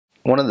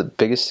one of the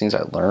biggest things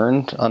I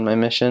learned on my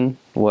mission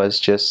was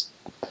just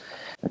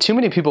too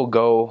many people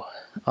go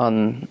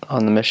on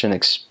the mission,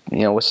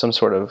 with some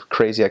sort of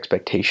crazy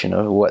expectation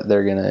of what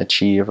they're going to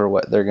achieve, or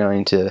what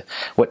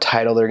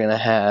title they're going to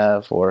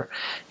have, or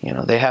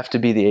they have to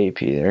be the AP.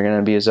 They're going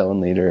to be a zone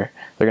leader.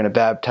 They're going to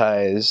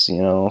baptize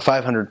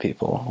 500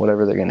 people,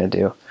 whatever they're going to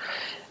do.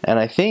 And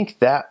I think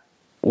that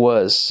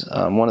was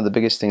one of the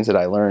biggest things that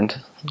I learned,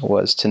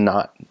 was to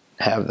not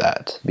have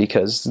that,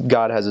 because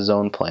God has His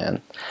own plan.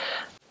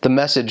 The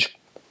message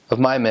of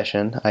my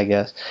mission, I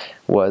guess,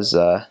 was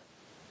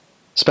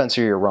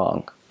Spencer, you're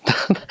wrong.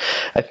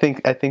 I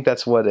think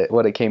that's what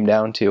it came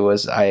down to.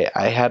 Was I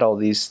had all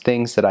these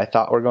things that I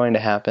thought were going to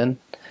happen,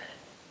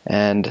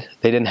 and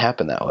they didn't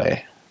happen that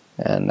way,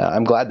 and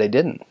I'm glad they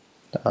didn't.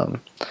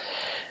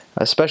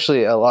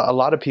 Especially a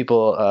lot of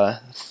people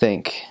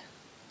think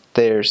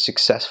they're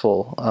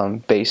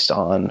successful based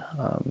on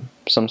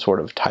some sort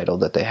of title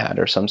that they had,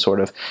 or some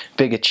sort of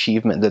big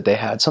achievement that they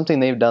had,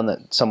 something they've done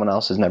that someone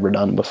else has never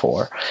done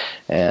before,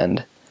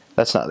 and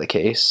that's not the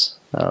case.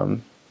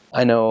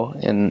 I know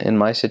in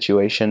my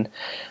situation,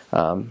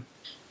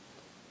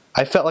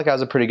 I felt like I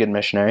was a pretty good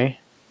missionary,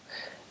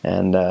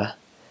 and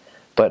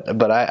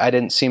but I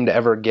didn't seem to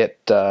ever get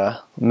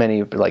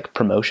many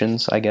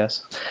promotions, I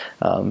guess.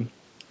 I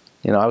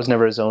was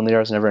never a zone leader.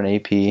 I was never an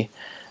AP.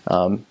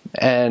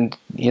 And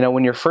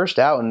when you're first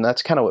out, and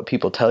that's kind of what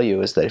people tell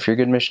you, is that if you're a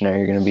good missionary,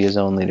 you're going to be a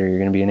zone leader, you're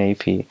going to be an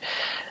AP.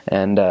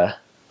 And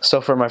so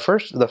for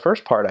the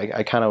first part,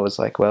 I kind of was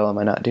like, well, am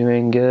I not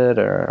doing good,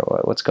 or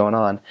what's going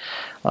on?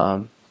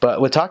 But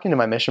with talking to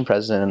my mission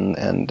president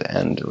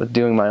and with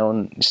doing my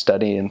own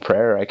study and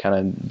prayer, I kind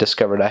of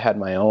discovered I had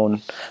my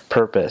own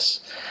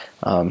purpose.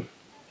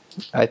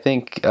 I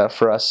think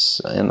for us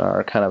in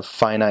our kind of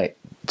finite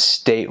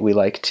state, we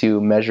like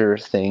to measure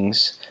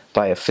things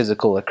by a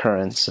physical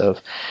occurrence of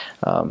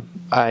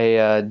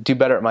I do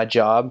better at my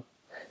job,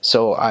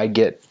 so I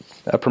get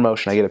a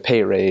promotion, I get a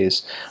pay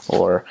raise,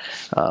 or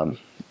I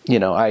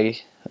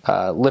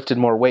lifted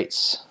more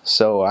weights,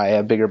 so I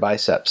have bigger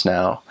biceps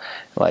now.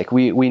 Like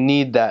we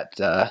need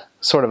that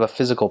sort of a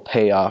physical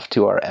payoff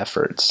to our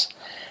efforts,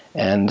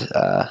 and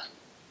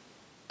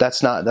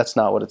that's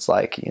not what it's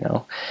like.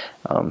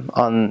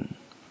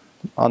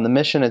 On the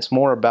mission, it's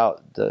more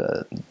about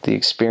the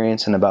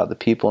experience, and about the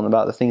people, and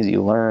about the things that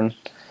you learn.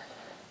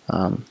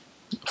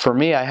 For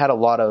me, I had a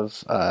lot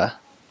of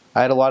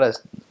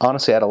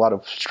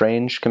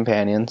strange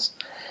companions,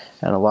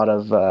 and a lot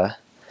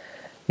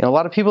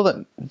of people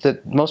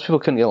that most people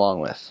couldn't get along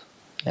with.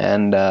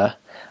 And I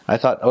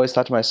always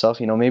thought to myself,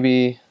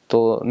 maybe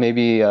my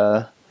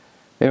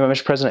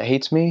mission president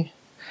hates me.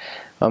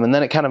 And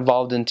then it kind of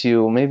evolved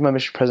into, maybe my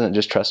mission president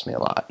just trusts me a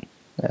lot.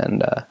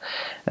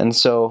 And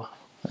so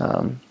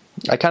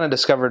I kind of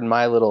discovered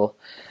my little,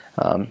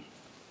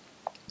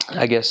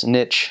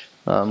 niche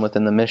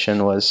within the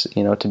mission was,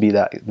 to be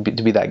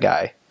that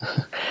guy,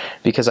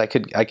 because I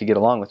could get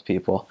along with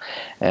people.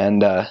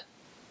 And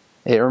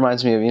it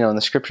reminds me of, in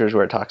the scriptures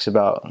where it talks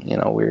about,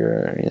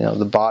 we're,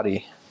 the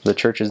body, the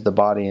church is the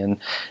body, and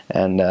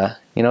the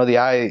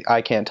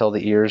eye can't tell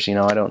the ears,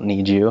 I don't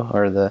need you,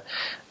 or the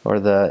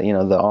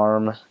the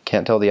arm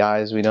can't tell the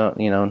eyes, we don't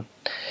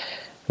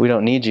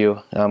need you,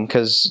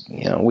 because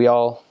we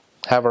all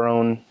have our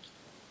own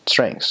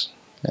strengths.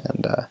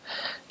 And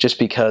just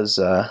because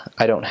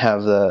I don't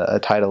have a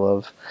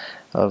title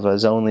of a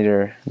zone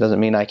leader doesn't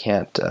mean I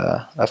can't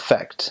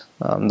affect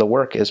the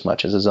work as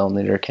much as a zone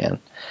leader can.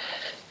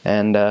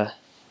 And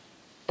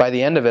by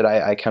the end of it,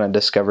 I kind of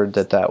discovered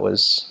that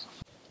was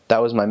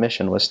my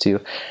mission, was to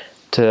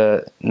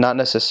not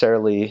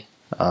necessarily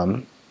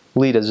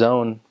lead a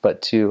zone,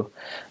 but to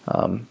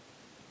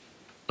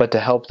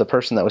help the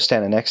person that was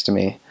standing next to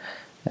me,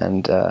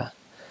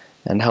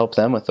 and help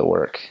them with the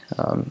work.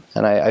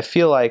 And I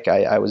feel like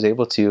I was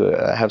able to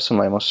have some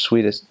of my most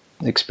sweetest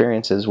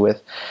experiences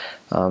with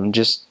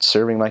just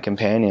serving my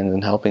companions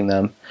and helping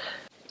them.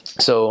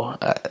 So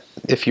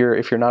if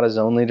you're not a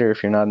zone leader,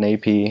 if you're not an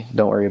AP,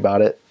 don't worry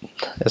about it.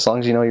 As long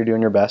as you know you're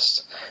doing your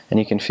best and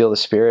you can feel the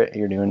Spirit,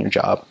 you're doing your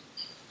job.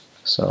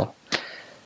 So